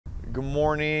Good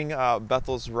morning,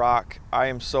 Bethel's Rock. I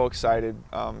am so excited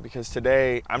because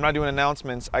today I'm not doing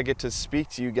announcements. I get to speak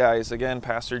to you guys again.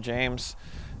 Pastor James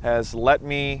has let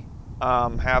me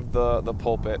have the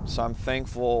pulpit, so I'm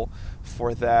thankful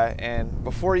for that. And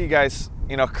before you guys,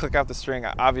 click out the string,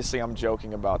 obviously I'm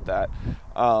joking about that,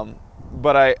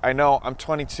 but I know I'm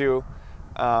 22.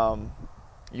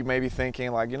 You may be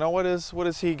thinking like, what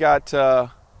is he got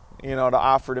to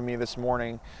offer to me this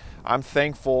morning? I'm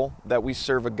thankful that we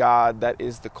serve a God that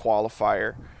is the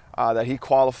qualifier, that he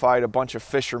qualified a bunch of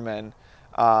fishermen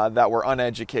that were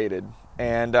uneducated.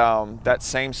 And that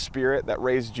same spirit that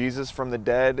raised Jesus from the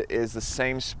dead is the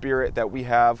same spirit that we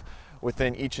have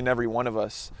within each and every one of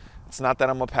us. It's not that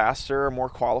I'm a pastor or more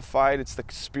qualified, it's the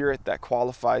spirit that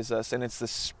qualifies us, and it's the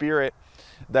spirit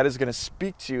that is going to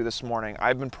speak to you this morning.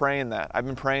 I've been praying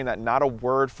that not a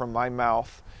word from my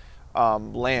mouth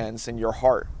lands in your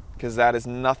heart, because that is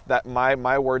not that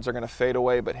my words are going to fade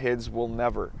away, but his will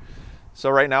never. So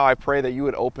right now I pray that you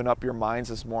would open up your minds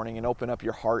this morning and open up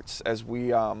your hearts as we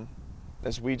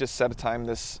just set aside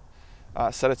this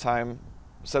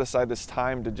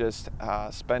time to just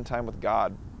spend time with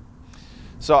God.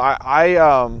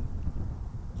 So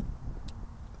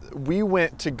we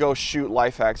went to go shoot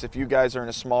Life Hacks. If you guys are in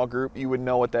a small group, you would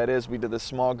know what that is. We did the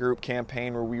small group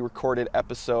campaign where we recorded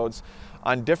episodes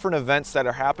on different events that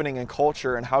are happening in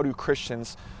culture and how do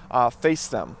Christians face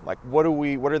them. Like what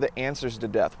are the answers to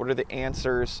death? What are the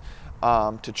answers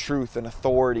to truth and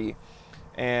authority?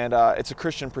 And it's a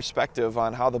Christian perspective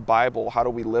on how do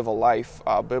we live a life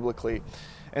biblically.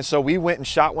 And so we went and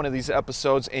shot one of these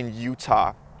episodes in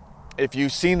Utah. If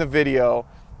you've seen the video,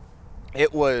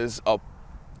 it was a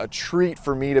treat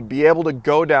for me to be able to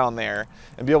go down there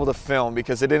and be able to film,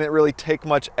 because it didn't really take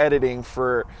much editing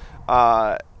for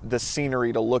the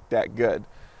scenery to look that good.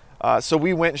 So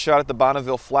we went and shot at the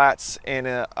Bonneville Flats, and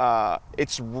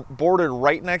it's bordered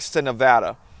right next to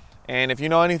Nevada. And if you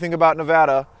know anything about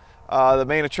Nevada, the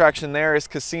main attraction there is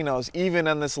casinos, even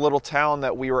in this little town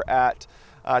that we were at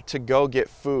to go get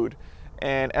food.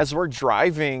 And as we're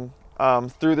driving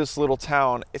through this little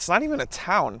town, it's not even a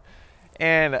town,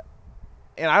 and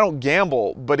I don't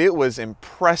gamble, but it was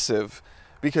impressive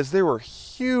because there were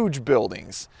huge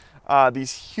buildings,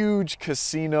 these huge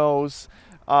casinos,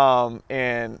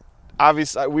 and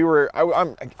obviously I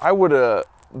would have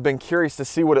been curious to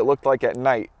see what it looked like at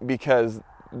night, because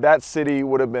that city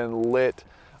would have been lit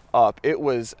up. It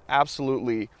was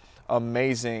absolutely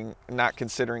amazing, not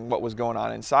considering what was going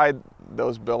on inside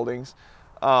those buildings,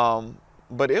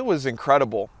 but it was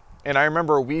incredible. And I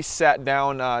remember we sat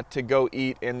down to go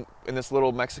eat in this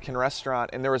little Mexican restaurant,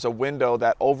 and there was a window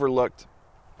that overlooked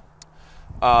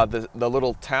the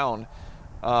little town.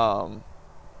 And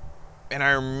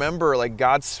I remember like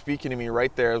God speaking to me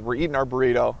right there as we're eating our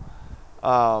burrito.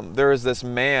 There was this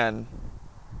man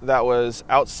that was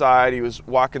outside. He was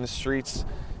walking the streets,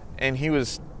 and he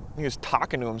was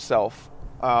talking to himself.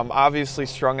 Obviously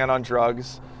strung out on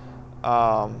drugs.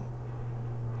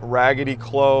 Raggedy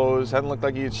clothes, hadn't looked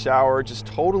like he had showered, just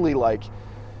totally like,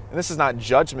 and this is not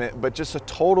judgment, but just a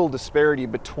total disparity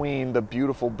between the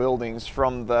beautiful buildings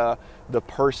from the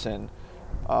person,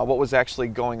 what was actually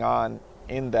going on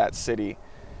in that city.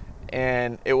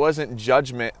 And it wasn't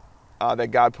judgment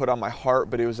that God put on my heart,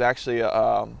 but it was actually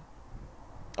a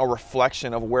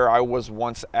reflection of where I was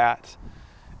once at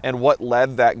and what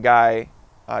led that guy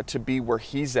to be where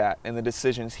he's at and the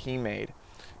decisions he made.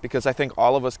 Because I think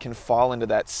all of us can fall into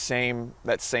that same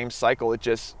cycle. It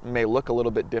just may look a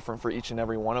little bit different for each and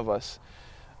every one of us.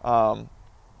 And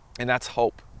that's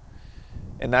hope.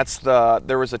 And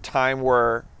there was a time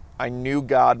where I knew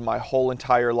God my whole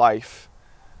entire life,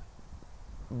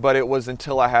 but it was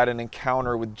until I had an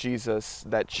encounter with Jesus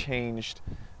that changed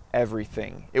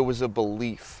everything. It was a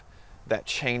belief that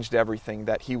changed everything,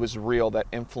 that he was real, that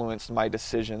influenced my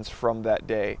decisions from that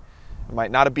day. It might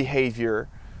not a behavior,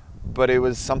 but it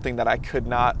was something that I could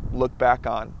not look back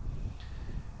on.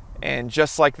 And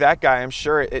just like that guy, I'm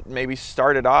sure it maybe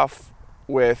started off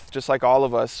with, just like all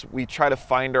of us, we try to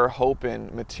find our hope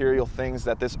in material things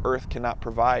that this earth cannot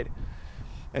provide.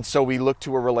 And so we look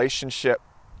to a relationship,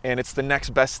 and it's the next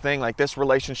best thing. Like, this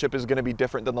relationship is going to be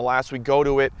different than the last. We go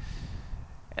to it,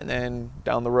 and then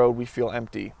down the road we feel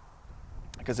empty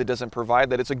because it doesn't provide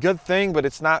that. It's a good thing, but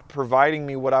it's not providing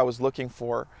me what I was looking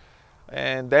for.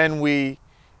 And then we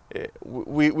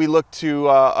look to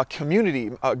a community,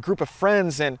 a group of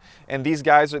friends, and these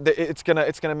guys, it's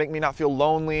gonna make me not feel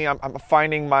lonely. I'm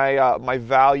finding my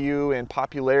value in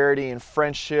popularity and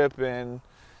friendship, and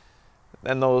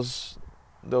those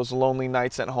lonely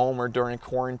nights at home or during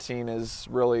quarantine has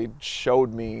really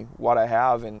showed me what I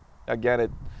have. And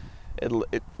again,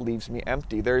 it leaves me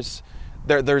empty. There's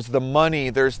the money,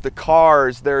 there's the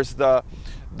cars, there's the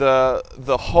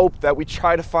hope that we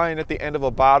try to find at the end of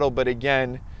a bottle, but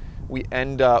again, we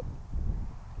end up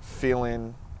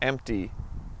feeling empty.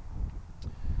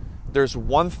 There's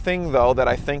one thing, though, that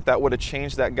I think that would have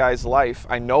changed that guy's life.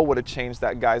 I know would have changed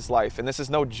that guy's life. And this is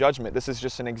no judgment. This is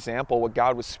just an example what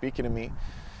God was speaking to me.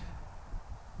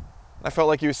 I felt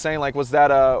like he was saying, like, would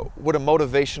a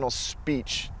motivational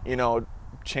speech,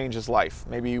 change his life?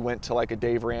 Maybe he went to like a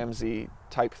Dave Ramsey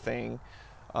type thing,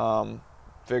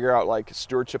 figure out like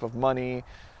stewardship of money.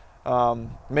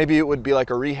 Maybe it would be like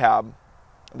a rehab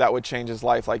that would change his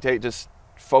life. Like, hey, just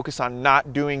focus on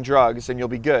not doing drugs and you'll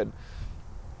be good.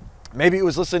 Maybe it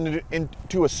was listening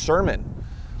to a sermon,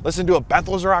 listen to a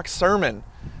Bethel's Rock sermon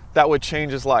that would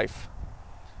change his life.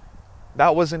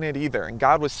 That wasn't it either. And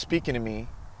God was speaking to me.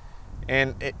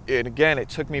 And it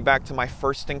took me back to my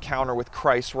first encounter with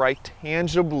Christ, where I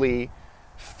tangibly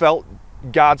felt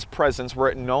God's presence, where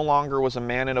it no longer was a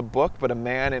man in a book, but a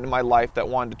man in my life that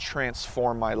wanted to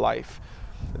transform my life.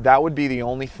 That would be the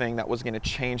only thing that was going to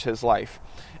change his life.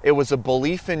 It was a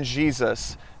belief in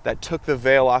Jesus that took the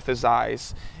veil off his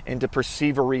eyes and to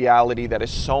perceive a reality that is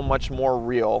so much more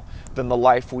real than the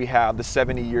life we have, the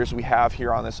 70 years we have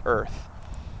here on this earth.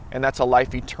 And that's a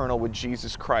life eternal with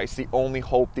Jesus Christ, the only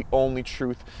hope, the only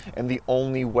truth, and the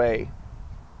only way.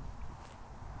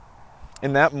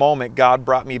 In that moment, God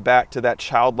brought me back to that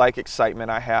childlike excitement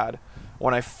I had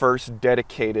when I first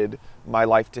dedicated my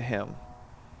life to him.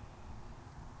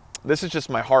 This is just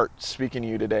my heart speaking to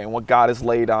you today and what God has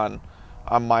laid on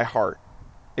my heart.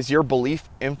 Is your belief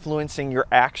influencing your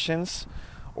actions,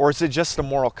 or is it just a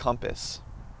moral compass?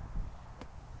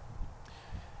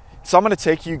 So I'm going to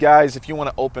take you guys, if you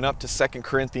want to open up to 2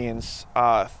 Corinthians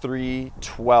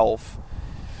 3:12.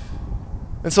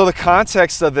 And so the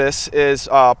context of this is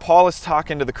Paul is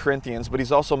talking to the Corinthians, but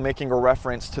he's also making a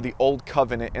reference to the old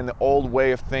covenant and the old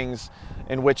way of things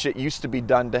in which it used to be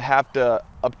done to have to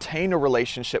obtain a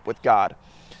relationship with God.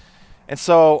 And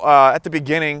so at the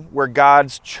beginning, where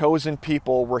God's chosen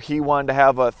people, where he wanted to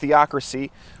have a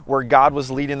theocracy, where God was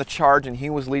leading the charge and he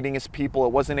was leading his people,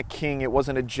 it wasn't a king, it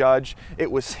wasn't a judge, it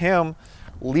was him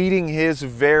leading his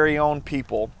very own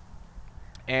people.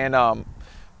 And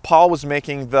Paul was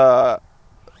making the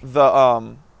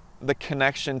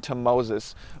connection to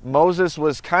Moses. Moses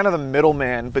was kind of the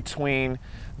middleman between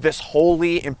this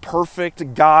holy and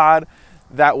perfect God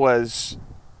that was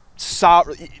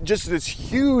just this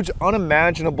huge,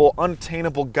 unimaginable,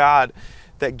 unattainable God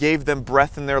that gave them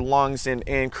breath in their lungs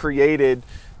and created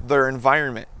their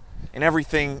environment and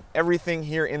everything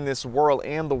here in this world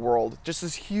and the world. Just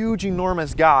this huge,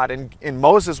 enormous God, and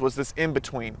Moses was this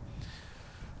in-between.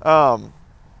 And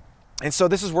so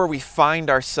this is where we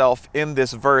find ourselves in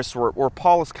this verse where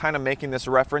Paul is kind of making this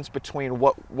reference between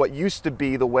what used to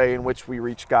be the way in which we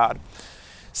reach God.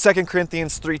 2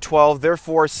 Corinthians 3:12,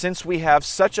 therefore, since we have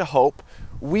such a hope,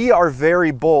 we are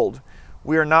very bold.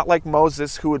 We are not like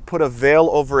Moses, who would put a veil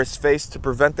over his face to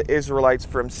prevent the Israelites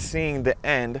from seeing the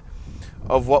end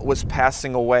of what was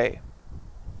passing away.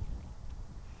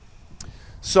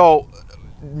 So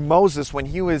Moses, when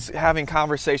he was having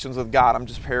conversations with God, I'm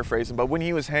just paraphrasing, but when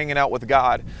he was hanging out with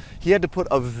God, he had to put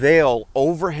a veil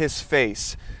over his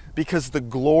face because the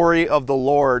glory of the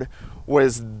Lord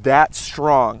was that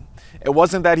strong. It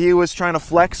wasn't that he was trying to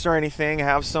flex or anything,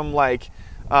 have some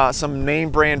name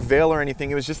brand veil or anything.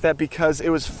 It was just that because it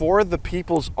was for the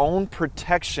people's own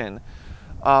protection,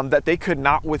 that they could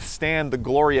not withstand the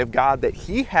glory of God, that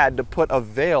he had to put a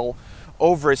veil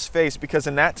over his face, because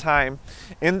in that time,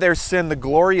 in their sin, the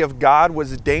glory of God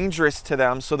was dangerous to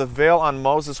them. So the veil on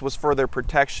Moses was for their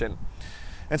protection.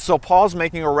 And so Paul's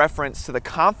making a reference to the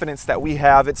confidence that we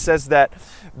have. It says that,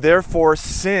 therefore,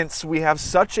 since we have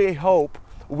such a hope,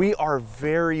 we are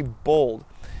very bold.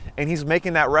 And he's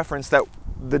making that reference that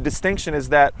the distinction is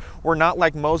that we're not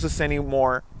like Moses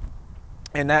anymore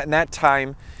in that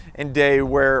time and day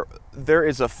where there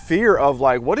is a fear of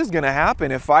like, what is going to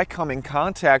happen if I come in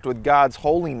contact with God's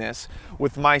holiness,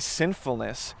 with my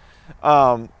sinfulness?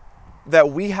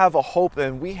 That we have a hope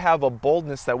and we have a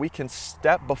boldness that we can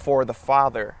step before the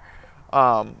Father.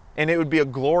 And it would be a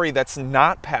glory that's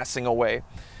not passing away.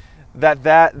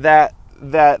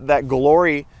 That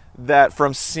glory that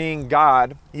from seeing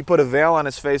God, he put a veil on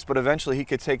his face, but eventually he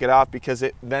could take it off because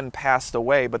it then passed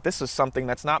away. But this is something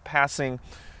that's not passing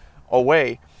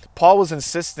away. Paul was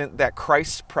insistent that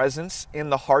Christ's presence in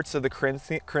the hearts of the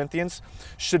Corinthians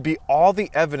should be all the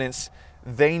evidence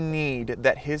they need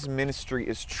that his ministry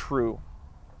is true.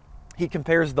 He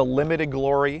compares the limited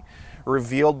glory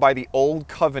revealed by the old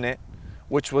covenant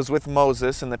which was with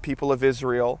Moses and the people of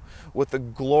Israel, with the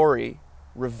glory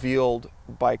revealed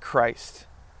by Christ.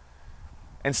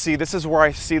 And see, this is where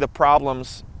I see the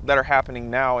problems that are happening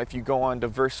now. If you go on to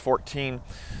verse 14,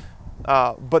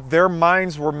 but their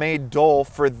minds were made dull,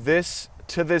 for this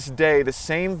to this day the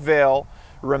same veil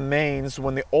remains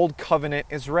when the old covenant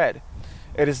is read.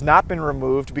 It has not been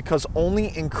removed, because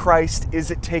only in Christ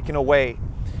is it taken away.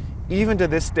 Even to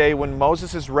this day, when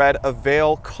Moses is read, a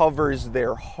veil covers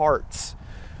their hearts.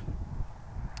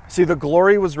 See, the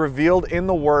glory was revealed in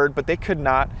the Word, but they could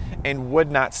not and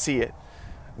would not see it.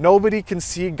 Nobody can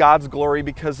see God's glory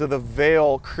because of the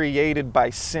veil created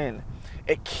by sin.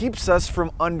 It keeps us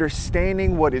from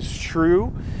understanding what is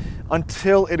true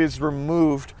until it is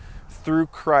removed through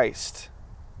Christ.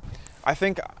 I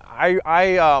think I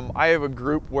have a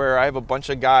group where I have a bunch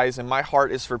of guys, and my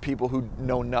heart is for people who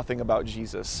know nothing about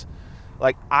Jesus.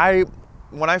 Like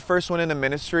when I first went into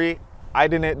ministry,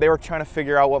 they were trying to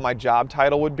figure out what my job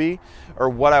title would be or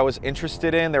what I was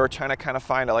interested in. They were trying to kind of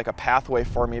find a pathway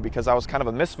for me, because I was kind of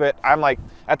a misfit. I'm like,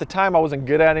 at the time I wasn't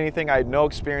good at anything. I had no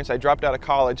experience. I dropped out of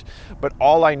college, but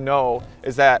all I know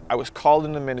is that I was called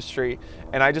into ministry,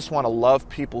 and I just want to love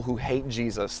people who hate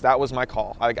Jesus. That was my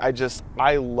call.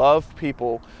 I love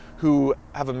people who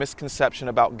have a misconception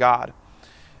about God.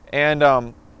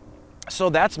 And so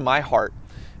that's my heart.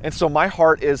 And so my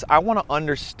heart is, I want to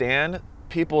understand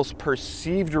people's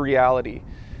perceived reality,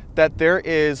 that there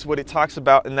is what it talks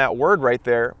about in that word right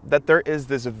there, that there is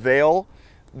this veil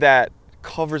that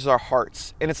covers our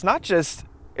hearts. And it's not just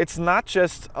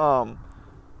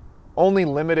only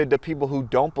limited to people who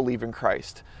don't believe in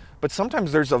Christ, but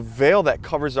sometimes there's a veil that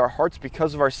covers our hearts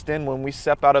because of our sin. When we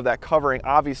step out of that covering,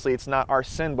 obviously it's not our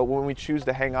sin, but when we choose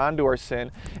to hang on to our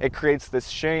sin, it creates this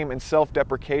shame and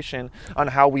self-deprecation on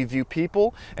how we view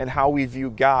people and how we view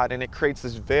God, and it creates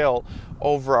this veil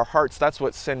over our hearts. That's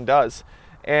what sin does.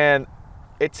 And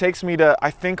it takes me to, I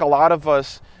think a lot of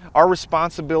us, our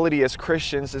responsibility as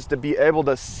Christians is to be able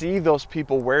to see those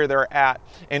people where they're at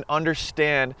and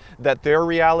understand that their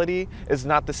reality is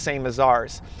not the same as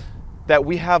ours. That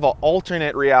we have an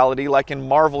alternate reality, like in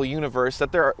Marvel Universe,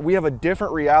 that we have a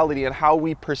different reality in how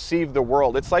we perceive the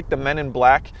world. It's like the Men in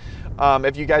Black.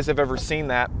 If you guys have ever seen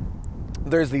that,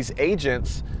 there's these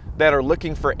agents that are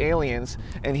looking for aliens,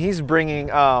 and he's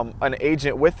bringing an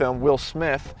agent with him, Will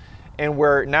Smith, and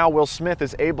where now Will Smith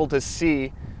is able to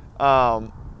see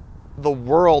the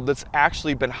world that's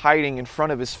actually been hiding in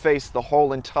front of his face the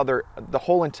whole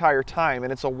entire time,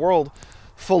 and it's a world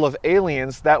full of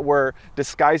aliens that were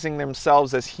disguising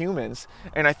themselves as humans.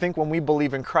 And I think when we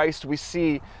believe in Christ, we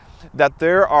see that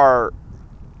there are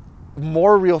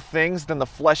more real things than the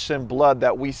flesh and blood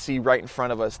that we see right in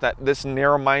front of us. That this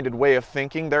narrow-minded way of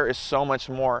thinking, there is so much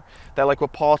more. That, like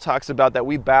what Paul talks about, that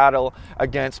we battle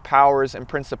against powers and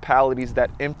principalities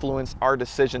that influence our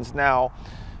decisions now,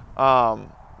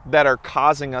 that are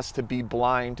causing us to be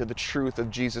blind to the truth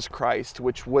of Jesus Christ,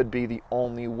 which would be the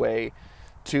only way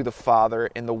to the Father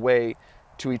and the way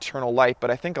to eternal life. But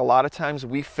I think a lot of times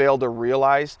we fail to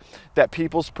realize that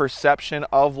people's perception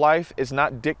of life is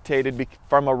not dictated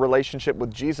from a relationship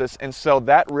with Jesus. And so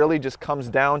that really just comes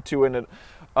down to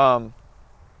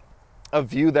a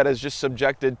view that is just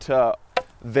subjected to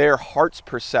their heart's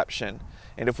perception.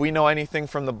 And if we know anything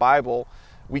from the Bible,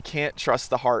 we can't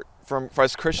trust the heart. For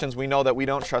as Christians, we know that we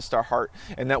don't trust our heart,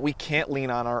 and that we can't lean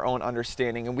on our own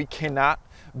understanding, and we cannot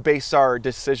base our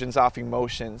decisions off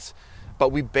emotions, but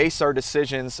we base our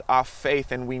decisions off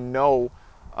faith, and we know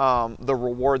the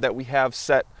reward that we have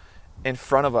set in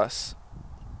front of us.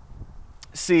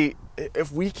 See,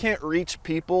 if we can't reach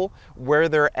people where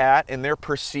they're at in their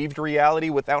perceived reality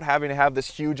without having to have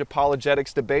this huge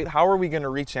apologetics debate, how are we going to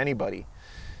reach anybody?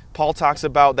 Paul talks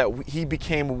about that he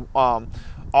became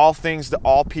all things to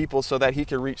all people so that he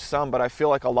could reach some. But I feel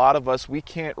like a lot of us, we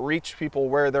can't reach people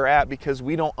where they're at because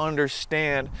we don't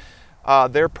understand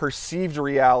their perceived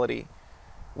reality.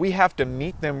 We have to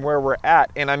meet them where we're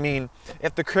at. And I mean,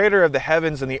 if the creator of the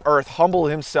heavens and the earth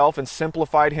humbled himself and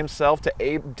simplified himself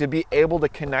to be able to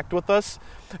connect with us,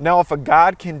 now if a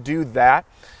God can do that,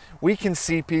 we can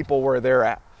see people where they're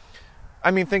at.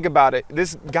 I mean, think about it.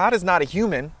 This God is not a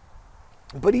human,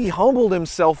 but he humbled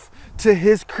himself to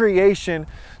his creation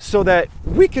so that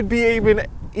we could be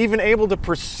even able to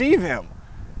perceive him.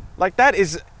 Like that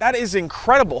is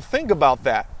incredible. Think about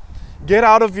that. Get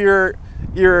out of your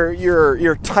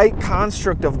tight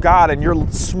construct of God and your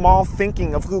small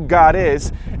thinking of who God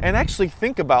is, and actually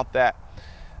think about that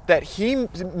he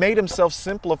made himself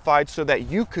simplified so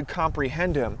that you could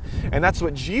comprehend him. And that's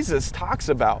what Jesus talks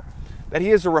about, that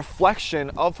he is a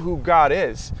reflection of who God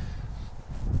is.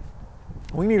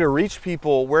 We need to reach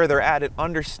people where they're at and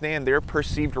understand their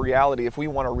perceived reality if we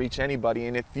want to reach anybody.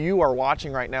 And if you are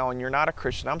watching right now and you're not a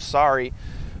Christian, I'm sorry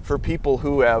for people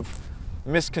who have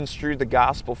misconstrued the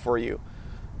gospel for you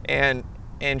and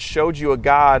showed you a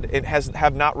God and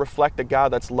have not reflected a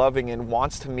God that's loving and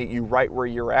wants to meet you right where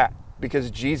you're at,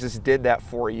 because Jesus did that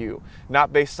for you,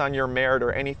 not based on your merit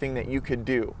or anything that you could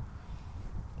do.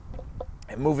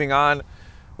 And moving on,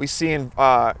 we see in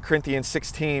Corinthians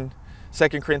 16,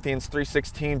 2 Corinthians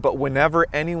 3:16, but whenever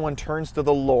anyone turns to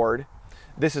the Lord,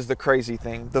 this is the crazy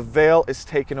thing, the veil is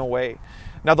taken away.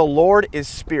 Now the Lord is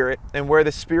spirit, and where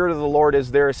the Spirit of the Lord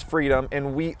is, there is freedom.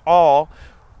 And we all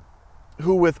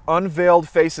who with unveiled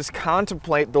faces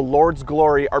contemplate the Lord's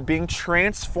glory are being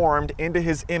transformed into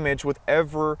his image with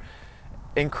ever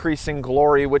increasing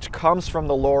glory, which comes from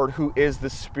the Lord who is the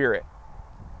Spirit.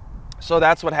 So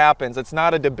that's what happens. It's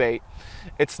not a debate.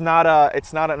 It's not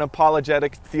an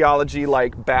apologetic theology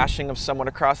like bashing of someone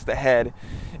across the head.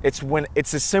 It's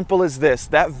as simple as this.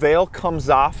 That veil comes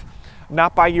off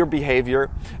not by your behavior,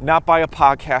 not by a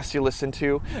podcast you listen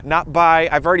to, not by,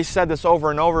 I've already said this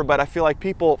over and over, but I feel like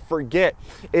people forget.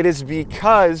 It is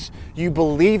because you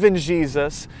believe in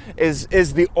Jesus is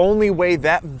the only way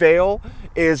that veil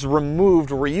is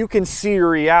removed, where you can see a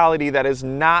reality that is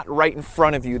not right in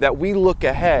front of you, that we look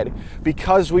ahead.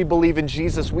 Because we believe in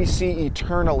Jesus, we see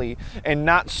eternally and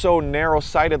not so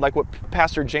narrow-sighted like what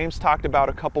Pastor James talked about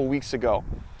a couple weeks ago.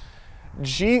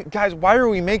 Guys, why are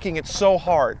we making it so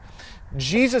hard?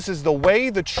 Jesus is the way,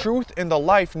 the truth, and the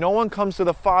life. No one comes to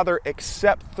the Father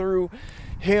except through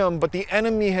him. But the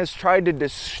enemy has tried to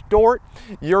distort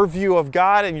your view of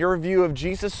God and your view of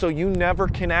Jesus so you never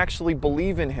can actually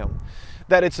believe in him.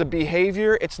 That it's a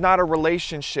behavior, it's not a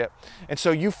relationship. And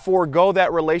so you forego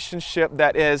that relationship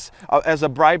that is, as a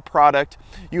byproduct,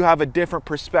 you have a different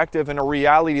perspective and a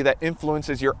reality that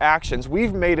influences your actions.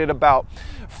 We've made it about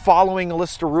following a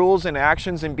list of rules and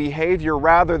actions and behavior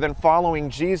rather than following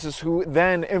Jesus, who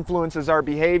then influences our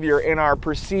behavior and our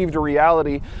perceived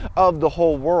reality of the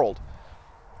whole world.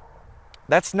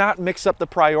 That's not mix up the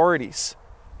priorities.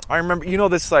 I remember,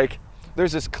 this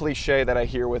there's this cliche that I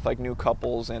hear with like new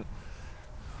couples and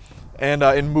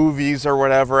in movies or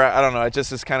whatever, I don't know, it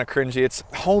just is kind of cringy. It's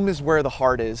home is where the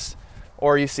heart is.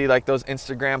 Or you see like those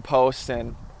Instagram posts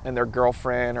and their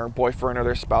girlfriend or boyfriend or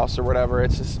their spouse or whatever.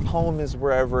 It's just home is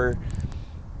wherever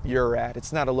you're at.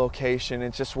 It's not a location,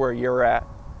 it's just where you're at.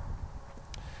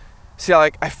 See,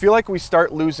 I feel like we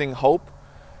start losing hope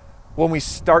when we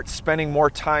start spending more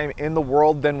time in the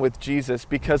world than with Jesus,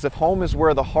 because if home is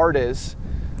where the heart is,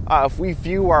 if we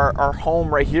view our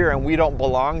home right here and we don't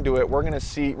belong to it, we're gonna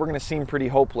seem pretty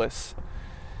hopeless.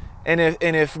 And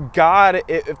if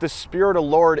the Spirit of the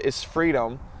Lord is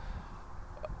freedom,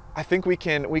 I think we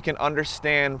can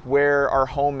understand where our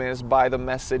home is by the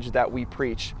message that we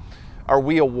preach. Are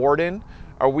we a warden?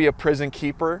 Are we a prison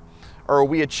keeper? Or are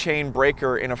we a chain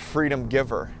breaker and a freedom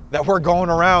giver? That we're going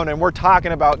around and we're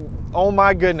talking about, oh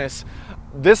my goodness,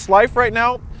 this life right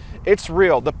now, it's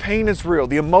real. The pain is real.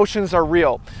 The emotions are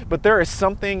real. But there is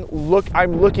something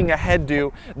I'm looking ahead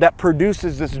to that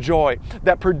produces this joy,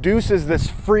 that produces this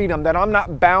freedom, that I'm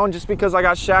not bound just because I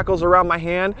got shackles around my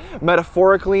hand,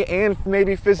 metaphorically and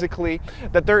maybe physically,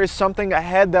 that there is something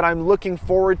ahead that I'm looking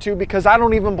forward to because I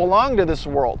don't even belong to this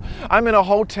world. I'm in a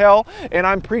hotel and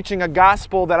I'm preaching a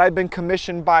gospel that I've been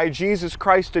commissioned by Jesus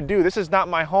Christ to do. This is not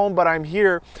my home, but I'm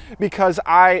here because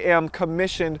I am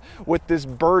commissioned with this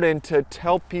burden to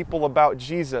tell people about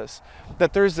Jesus.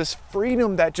 That there's this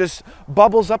freedom that just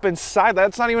bubbles up inside.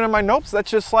 That's not even in my notes.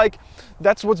 That's just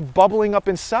that's what's bubbling up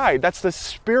inside. That's the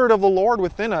Spirit of the Lord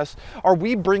within us. Are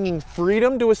we bringing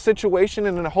freedom to a situation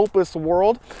in a hopeless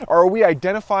world? Or are we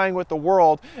identifying with the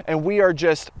world and we are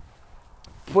just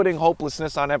putting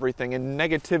hopelessness on everything and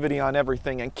negativity on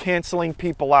everything and canceling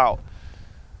people out?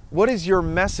 What is your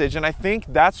message? And I think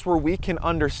that's where we can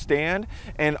understand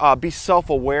and be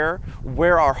self-aware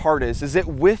where our heart is. Is it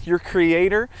with your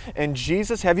Creator and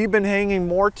Jesus? Have you been spending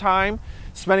more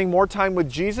time with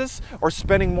Jesus, or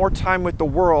spending more time with the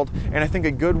world? And I think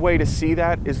a good way to see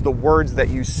that is the words that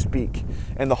you speak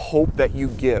and the hope that you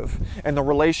give and the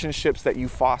relationships that you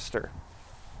foster.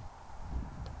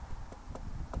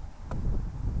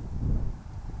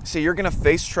 See, you're going to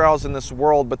face trials in this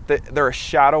world, but they're a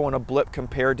shadow and a blip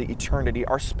compared to eternity.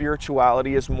 Our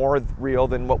spirituality is more real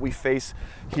than what we face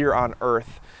here on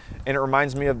earth. And it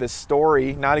reminds me of this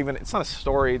story, it's not a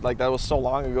story, like that was so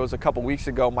long ago, it was a couple weeks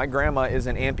ago. My grandma is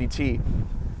an amputee.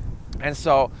 And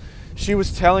so she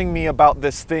was telling me about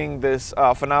this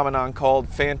phenomenon called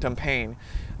phantom pain,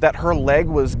 that her leg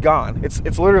was gone.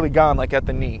 It's literally gone, like at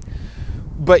the knee.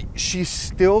 But she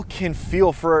still can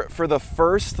feel for the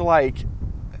first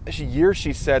years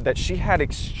she said that she had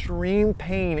extreme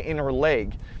pain in her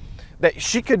leg that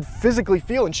she could physically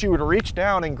feel, and she would reach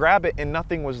down and grab it and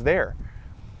nothing was there.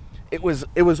 It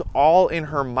was all in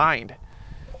her mind.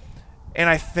 And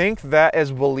I think that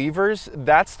as believers,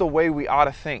 that's the way we ought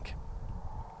to think.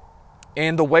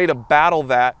 And the way to battle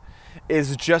that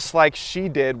is just like she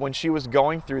did when she was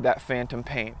going through that phantom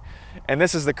pain. And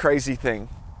this is the crazy thing.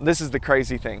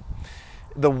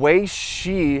 The way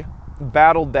she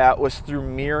battled that was through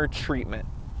mere treatment.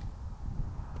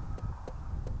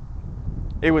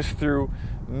 It was through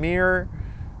mere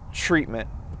treatment.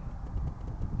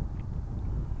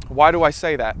 Why do I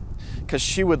say that? Because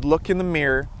she would look in the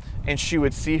mirror and she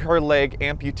would see her leg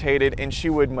amputated, and she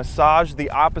would massage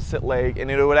the opposite leg, and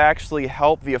it would actually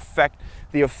help the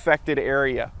affected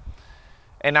area.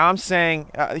 And now I'm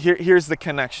saying, here's the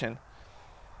connection,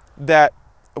 that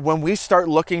when we start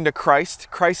looking to Christ,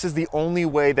 Christ is the only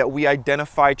way that we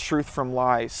identify truth from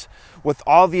lies. With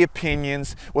all the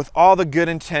opinions, with all the good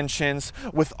intentions,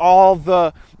 with all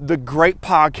the great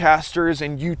podcasters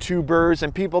and YouTubers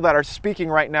and people that are speaking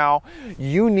right now,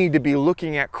 you need to be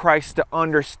looking at Christ to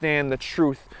understand the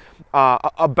truth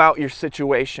about your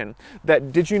situation.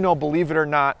 That, did you know, believe it or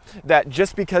not, that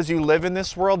just because you live in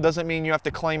this world doesn't mean you have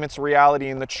to claim its reality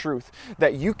and the truth.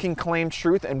 That you can claim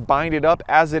truth and bind it up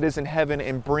as it is in heaven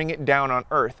and bring it down on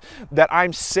earth. That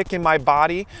I'm sick in my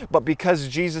body, but because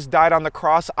Jesus died on the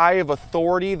cross, I have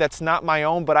authority that's not my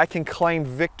own, but I can claim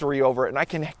victory over it, and I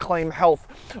can claim health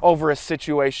over a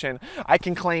situation. I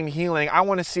can claim healing. I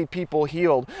want to see people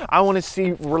healed. I want to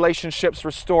see relationships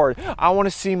restored. I want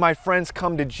to see my friends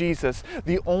come to Jesus.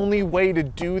 The only way to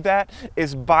do that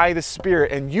is by the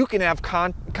Spirit, and you can have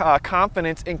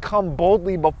confidence and come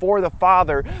boldly before the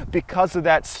Father because of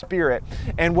that Spirit.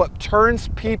 And what turns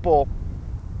people,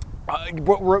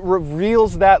 what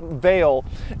reveals that veil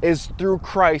is through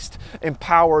Christ,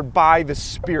 empowered by the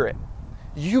Spirit.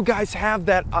 You guys have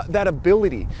that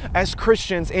ability as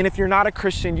Christians, and if you're not a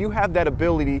Christian, you have that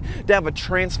ability to have a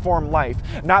transformed life,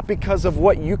 not because of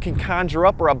what you can conjure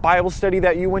up or a Bible study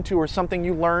that you went to or something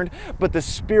you learned, but the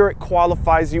Spirit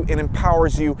qualifies you and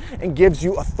empowers you and gives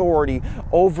you authority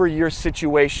over your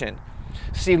situation.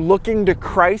 See, looking to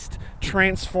Christ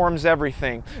transforms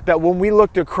everything. That when we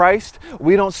look to Christ,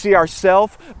 we don't see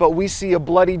ourselves, but we see a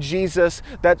bloody Jesus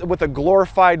that with a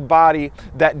glorified body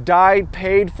that died,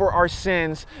 paid for our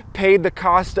sins, paid the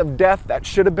cost of death that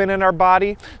should have been in our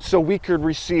body so we could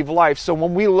receive life. So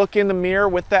when we look in the mirror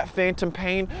with that phantom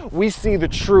pain, we see the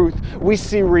truth, we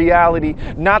see reality,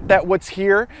 not that what's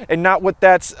here and not what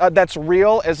that's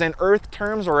real as in earth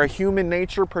terms or a human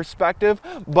nature perspective,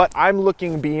 but I'm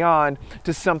looking beyond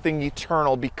to something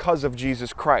eternal because of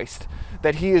Jesus Christ,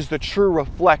 that He is the true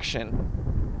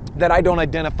reflection, that I don't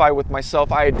identify with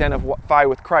myself, I identify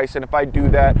with Christ, and if I do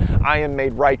that, I am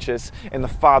made righteous, and the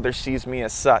Father sees me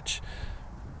as such.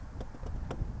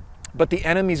 But the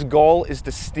enemy's goal is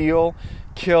to steal,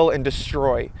 kill, and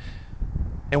destroy.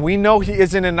 And we know he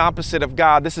isn't an opposite of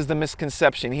God. This is the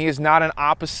misconception. He is not an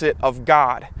opposite of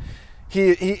God.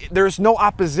 There's no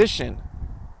opposition.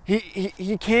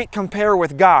 He can't compare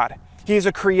with God. He is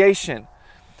a creation.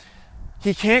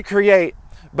 He can't create,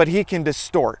 but he can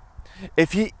distort.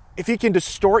 If he can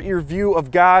distort your view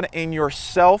of God and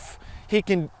yourself, he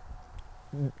can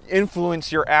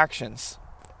influence your actions.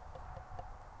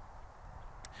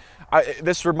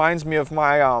 This reminds me of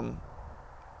my,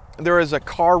 there was a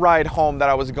car ride home that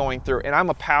I was going through, and I'm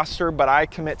a pastor, but I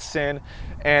commit sin,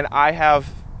 and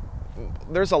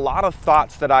there's a lot of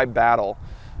thoughts that I battle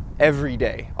every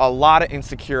day, a lot of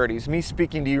insecurities. Me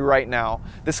speaking to you right now,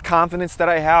 this confidence that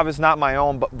I have is not my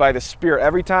own, but by the Spirit.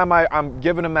 Every time I'm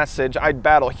given a message, I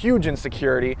battle huge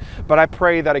insecurity, but I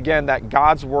pray that again, that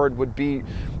God's word would be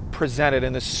presented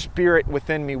and the Spirit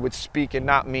within me would speak and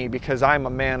not me, because I'm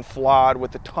a man flawed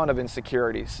with a ton of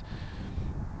insecurities.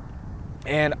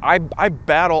 And I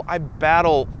battle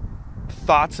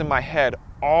thoughts in my head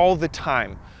all the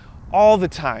time.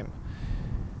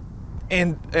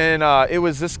 And it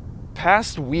was this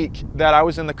past week that I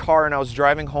was in the car and I was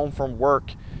driving home from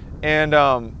work, and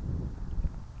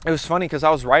it was funny because I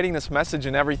was writing this message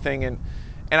and everything, and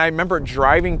I remember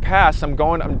driving past. I'm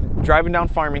driving down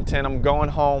Farmington. I'm going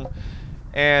home,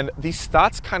 and these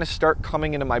thoughts kind of start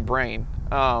coming into my brain,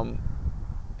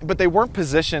 but they weren't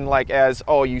positioned like as,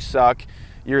 oh, you suck,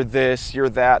 you're this, you're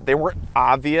that. They weren't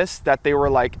obvious that they were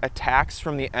like attacks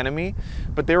from the enemy,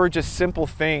 but they were just simple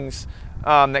things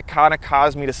that kind of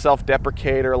caused me to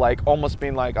self-deprecate, or like almost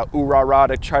being like a ooh-rah-rah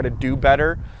to try to do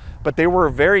better. But they were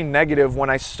very negative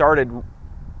when I started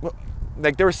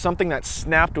like there was something that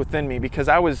snapped within me, because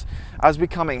I was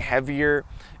becoming heavier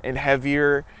and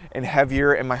heavier and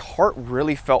heavier, and my heart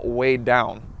really felt weighed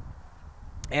down.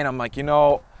 And I'm like,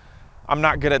 I'm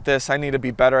not good at this. I need to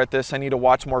be better at this. I need to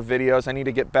watch more videos. I need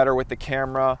to get better with the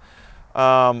camera.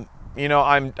 I'm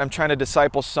trying to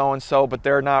disciple so-and-so, but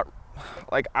they're not,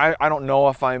 like, I don't know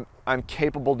if I'm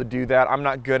capable to do that. I'm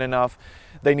not good enough.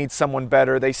 They need someone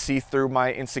better. They see through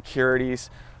my insecurities.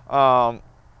 And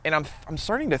I'm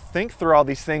starting to think through all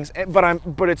these things,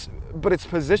 but it's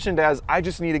positioned as I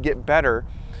just need to get better.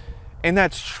 And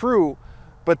that's true,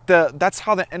 but that's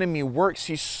how the enemy works.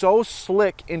 He's so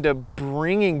slick into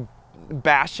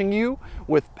bashing you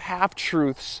with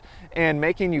half-truths and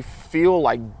making you feel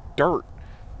like dirt.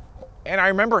 And I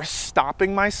remember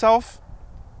stopping myself,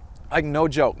 like, no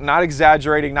joke, not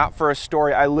exaggerating, not for a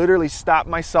story. I literally stopped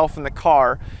myself in the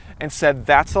car and said,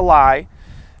 that's a lie.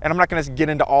 And I'm not going to get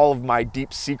into all of my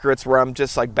deep secrets where I'm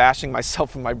just like bashing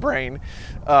myself in my brain.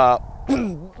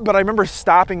 But I remember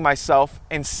stopping myself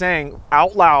and saying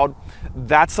out loud,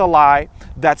 that's a lie.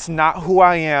 That's not who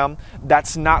I am.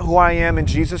 That's not who I am in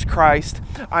Jesus Christ.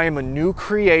 I am a new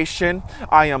creation.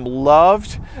 I am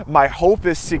loved. My hope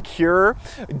is secure.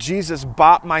 Jesus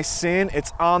bought my sin.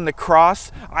 It's on the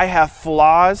cross. I have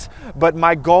flaws, but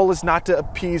my goal is not to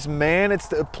appease man. It's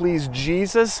to please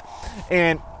Jesus.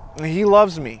 And He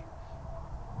loves me.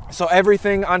 So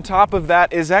everything on top of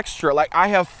that is extra. Like, I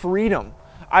have freedom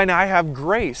and I have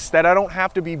grace, that I don't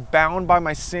have to be bound by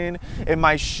my sin and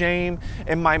my shame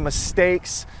and my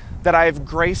mistakes, that I have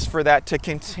grace for that to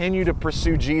continue to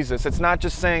pursue Jesus. It's not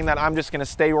just saying that I'm just going to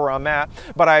stay where I'm at,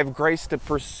 but I have grace to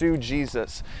pursue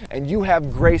Jesus. And you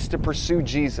have grace to pursue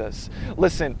Jesus.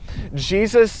 Listen,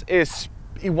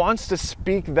 He wants to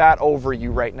speak that over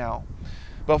you right now.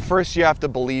 But first you have to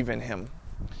believe in Him.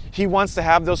 He wants to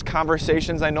have those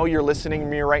conversations. I know you're listening to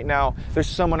me right now. There's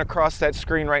someone across that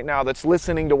screen right now that's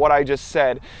listening to what I just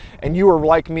said. And you were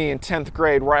like me in 10th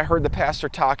grade, where I heard the pastor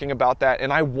talking about that,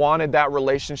 and I wanted that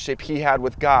relationship he had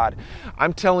with God.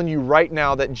 I'm telling you right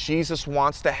now that Jesus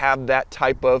wants to have that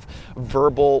type of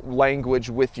verbal language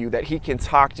with you, that He can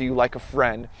talk to you like a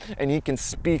friend, and He can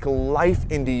speak life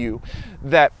into you,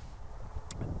 that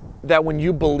when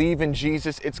you believe in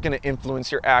Jesus, it's going to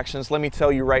influence your actions. Let me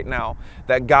tell you right now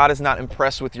that God is not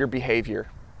impressed with your behavior.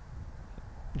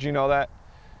 Do you know that?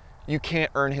 You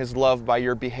can't earn His love by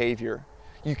your behavior.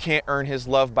 You can't earn His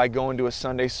love by going to a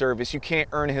Sunday service. You can't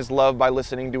earn His love by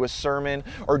listening to a sermon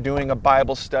or doing a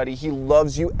Bible study. He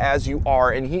loves you as you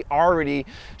are, and He already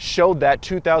showed that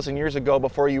 2,000 years ago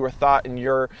before you were thought in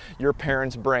your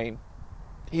parents' brain.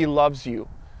 He loves you.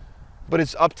 But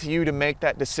it's up to you to make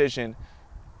that decision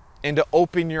and to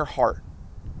open your heart.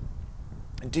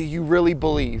 Do you really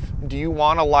believe? Do you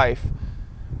want a life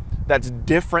that's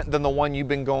different than the one you've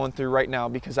been going through right now?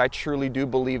 Because I truly do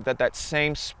believe that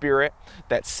same Spirit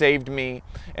that saved me,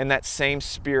 and that same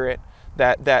Spirit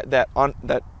that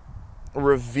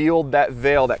revealed that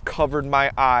veil that covered my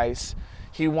eyes,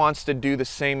 He wants to do the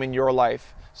same in your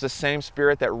life. It's the same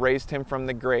Spirit that raised Him from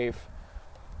the grave.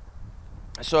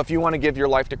 So if you want to give your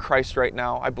life to Christ right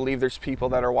now, I believe there's people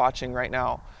that are watching right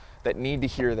now that need to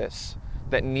hear this,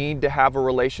 that need to have a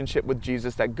relationship with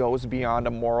Jesus that goes beyond a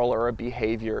moral or a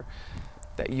behavior,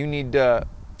 that you need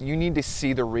to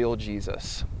see the real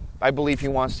Jesus. I believe He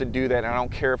wants to do that, and I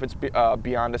don't care if it's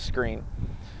beyond a screen.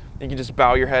 You can just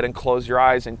bow your head and close your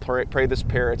eyes and pray this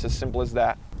prayer. It's as simple as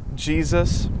that.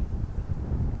 Jesus,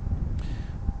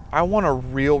 I want a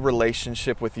real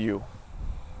relationship with You.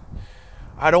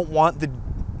 I don't want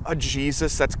a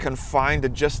Jesus that's confined to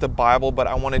just the Bible, but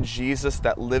I want a Jesus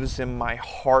that lives in my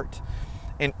heart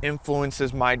and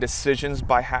influences my decisions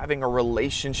by having a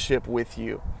relationship with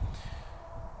You.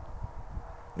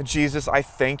 Jesus, I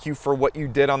thank You for what You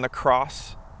did on the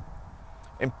cross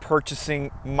in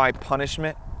purchasing my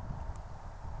punishment.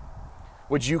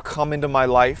 Would You come into my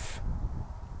life?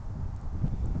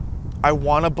 I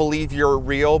want to believe You're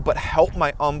real, but help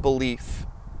my unbelief.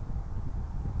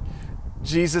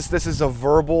 Jesus, this is a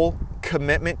verbal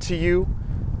commitment to You,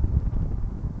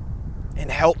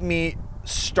 and help me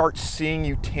start seeing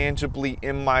You tangibly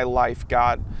in my life,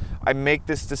 God. I make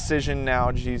this decision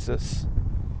now, Jesus.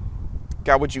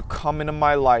 God, would You come into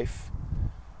my life?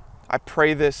 I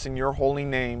pray this in Your holy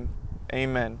name.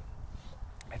 Amen.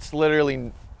 It's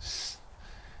literally,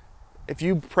 if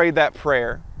you prayed that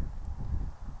prayer,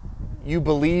 you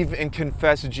believe and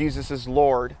confess Jesus is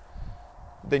Lord,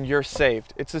 then you're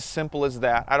saved. It's as simple as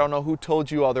that. I don't know who told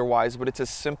you otherwise, but it's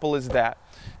as simple as that.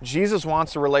 Jesus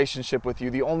wants a relationship with you.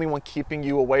 The only one keeping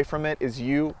you away from it is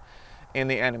you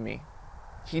and the enemy.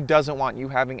 He doesn't want you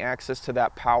having access to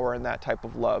that power and that type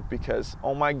of love, because,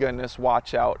 oh my goodness,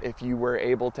 watch out if you were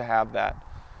able to have that.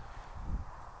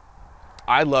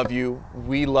 I love you,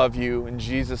 we love you, and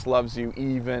Jesus loves you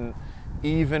even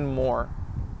more.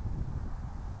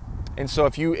 And so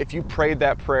if you prayed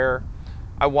that prayer,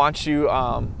 I want you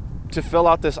to fill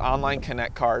out this online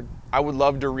Connect card. I would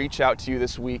love to reach out to you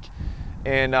this week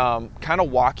and kind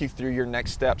of walk you through your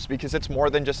next steps, because it's more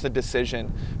than just a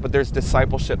decision, but there's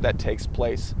discipleship that takes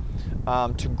place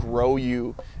to grow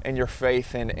you in your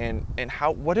faith, and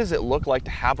what does it look like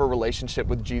to have a relationship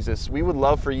with Jesus. We would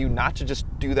love for you not to just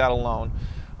do that alone,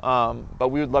 but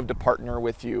we would love to partner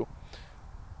with you.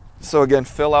 So again,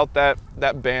 fill out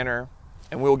that banner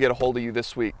and we'll get a hold of you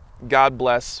this week. God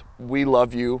bless. We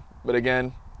love you. But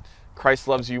again, Christ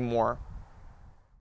loves you more.